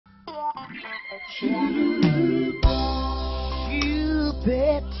There's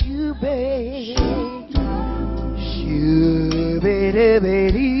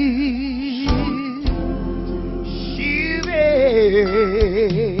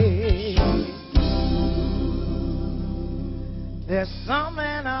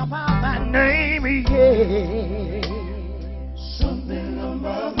something about that name, yeah. Something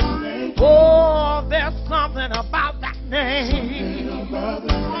about the name. Oh, there's something about that name. Something about the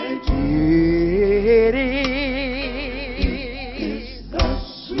name. It is the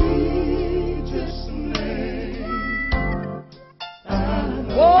sweetest name.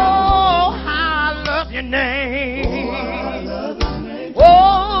 Oh, how I love your name. Oh, how I love your name.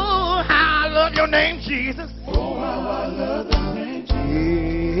 Oh, how I love your name, Jesus. Oh, how I love your name.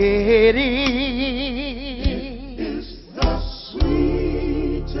 It is the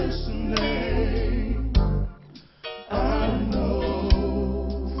sweetest name I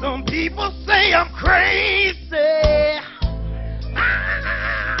know. Some people say I'm crazy,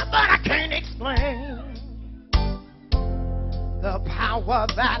 but I can't explain the power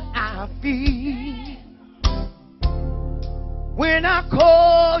that I feel when I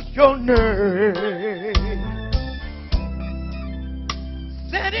call your name.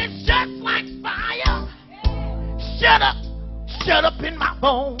 Said it's just like fire. Shut up in my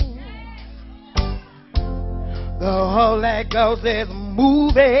bones. The Holy Ghost is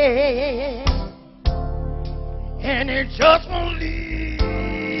moving, and it just won't leave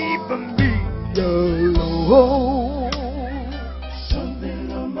me alone.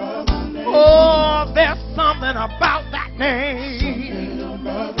 Something about the name. Oh, there's something about that name. Something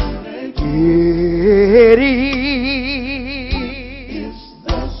about the name. It is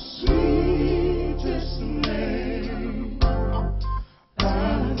the sweetest name.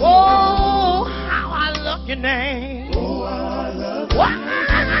 Oh, how I love your name. Oh, how I love your name.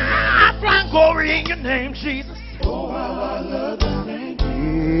 I find glory in your name, Jesus. Oh, how I love your name.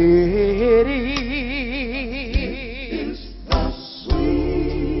 It is the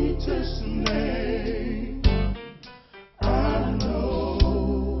sweetest name I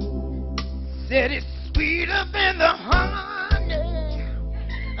know. Said it's sweeter than the honey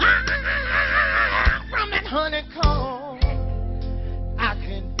from that honeycomb. I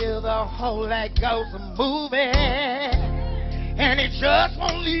can feel the Holy Ghost moving, and it just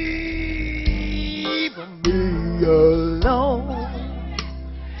won't leave me alone.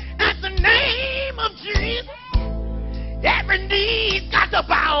 At the name of Jesus, every knee's got to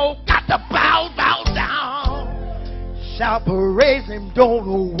bow down. Shout, praise him,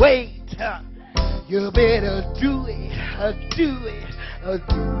 don't wait. You better do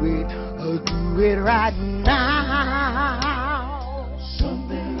it right now.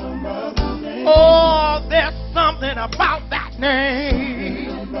 Something about the name. Oh, there's something about that name.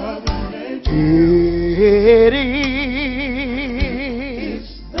 Something about the name. It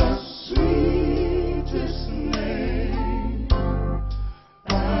is the sweetest name.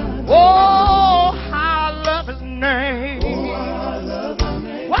 Oh, how I love his name. Oh, how I love his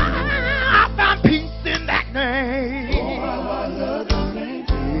name. Wow, I found peace in that name. Oh, how I love his name.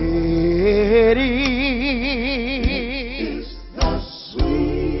 It is the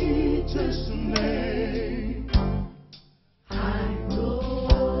sweetest name I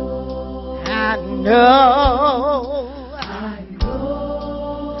know. I know. I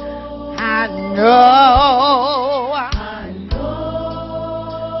know. I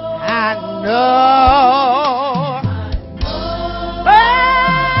know. I know.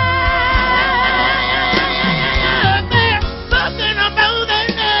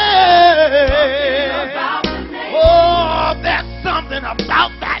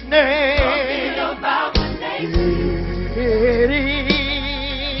 About that name. Something about the name. It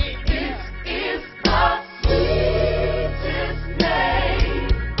is the sweetest name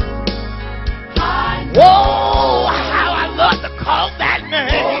I know. Whoa, how I love to call that name.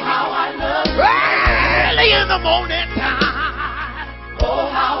 Oh, how I love early in the morning time. Oh,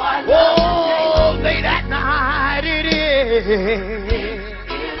 how I love it. Late at night it is. It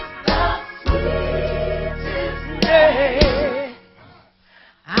is the sweetest name.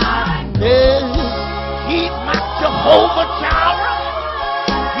 He's my Jehovah Jireh.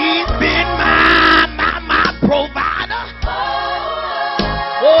 He's been my provider.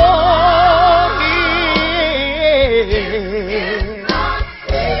 Oh, yeah.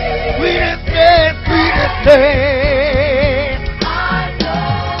 Sweetest name.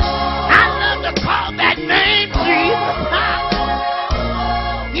 I love to call that name, Jesus.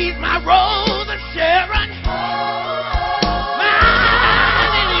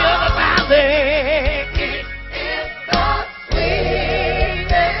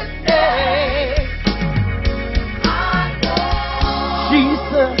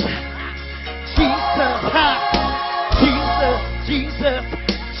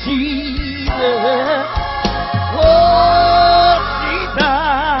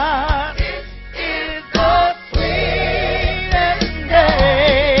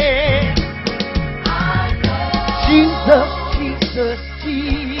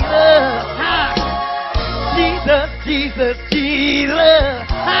 Jesus.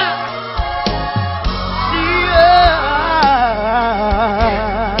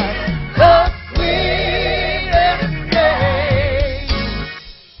 The sweetest name.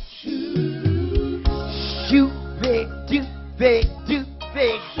 Shoot-be, do-be, do-be,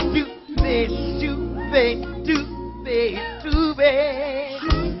 do-be, shoot-be, do-be, do-be,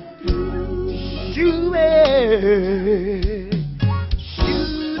 shoot-be.